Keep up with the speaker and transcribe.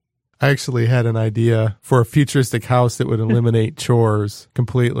I actually had an idea for a futuristic house that would eliminate chores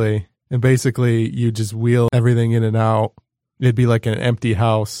completely. And basically, you just wheel everything in and out. It'd be like an empty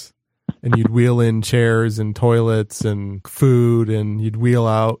house. And you'd wheel in chairs and toilets and food, and you'd wheel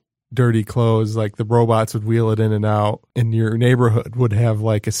out dirty clothes. Like the robots would wheel it in and out. And your neighborhood would have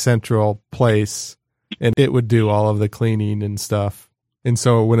like a central place, and it would do all of the cleaning and stuff. And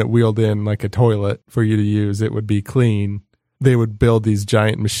so when it wheeled in like a toilet for you to use, it would be clean. They would build these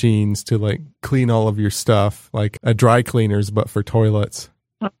giant machines to like clean all of your stuff, like a dry cleaners, but for toilets.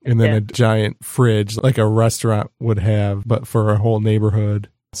 And then a giant fridge like a restaurant would have, but for a whole neighborhood.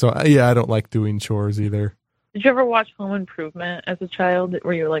 So yeah, I don't like doing chores either. Did you ever watch Home Improvement as a child?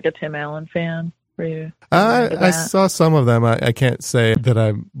 Were you like a Tim Allen fan? Were you? I saw some of them. I can't say that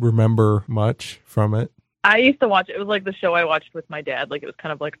I remember much from it. I used to watch it. It was like the show I watched with my dad. Like it was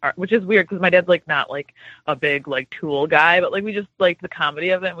kind of like art, which is weird because my dad's like not like a big like Tool guy, but like we just liked the comedy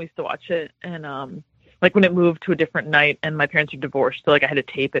of it and we used to watch it. And like when it moved to a different night and my parents are divorced, so like I had to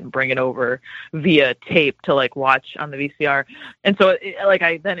tape it and bring it over via tape to like watch on the VCR. And so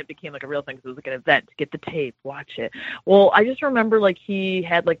then it became like a real thing because it was like an event to get the tape, watch it. Well, I just remember like he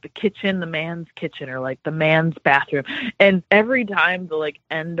had like the kitchen, the man's kitchen, or like the man's bathroom. And every time the like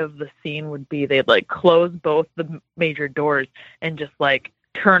end of the scene would be, they'd like close both the major doors and just like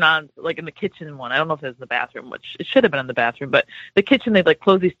turn on, like in the kitchen one, I don't know if it was in the bathroom, which it should have been in the bathroom, but the kitchen, they'd like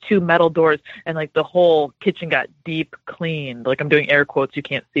close these two metal doors and like the whole kitchen got deep cleaned. Like I'm doing air quotes, you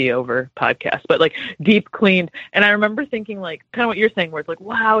can't see over podcast, but like deep cleaned. And I remember thinking like kind of what you're saying, where it's like,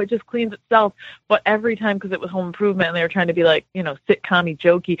 wow, it just cleans itself. But every time, because it was Home Improvement and they were trying to be like, you know, sitcom-y,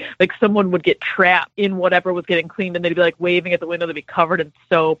 jokey, like someone would get trapped in whatever was getting cleaned and they'd be like waving at the window, they'd be covered in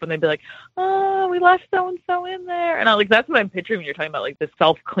soap and they'd be like, oh, we left so-and-so in there. And I like, that's what I'm picturing when you're talking about like this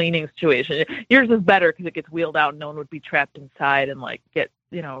self-cleaning situation. Yours is better because it gets wheeled out and no one would be trapped inside and like get,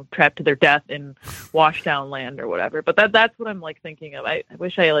 you know, trapped to their death in washdown land or whatever. But that's what I'm like thinking of. I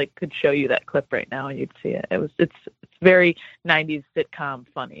wish I like could show you that clip right now and you'd see it. It's very 90s sitcom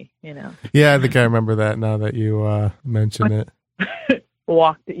funny, you know. Yeah, I think I remember that now that you mention it.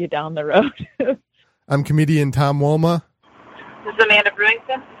 Walked you down the road. I'm comedian Tom Wolma. This is Amanda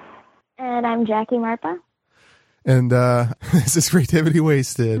Brewington. And I'm Jackie Marpa. And this is Creativity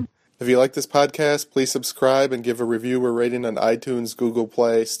Wasted. If you like this podcast, please subscribe and give a review or rating on iTunes, Google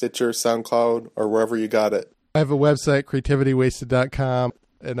Play, Stitcher, SoundCloud, or wherever you got it. I have a website, creativitywasted.com,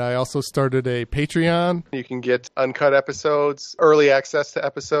 and I also started a Patreon. You can get uncut episodes, early access to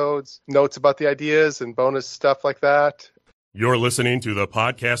episodes, notes about the ideas, and bonus stuff like that. You're listening to the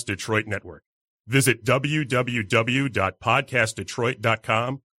Podcast Detroit Network. Visit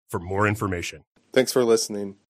www.podcastdetroit.com for more information. Thanks for listening.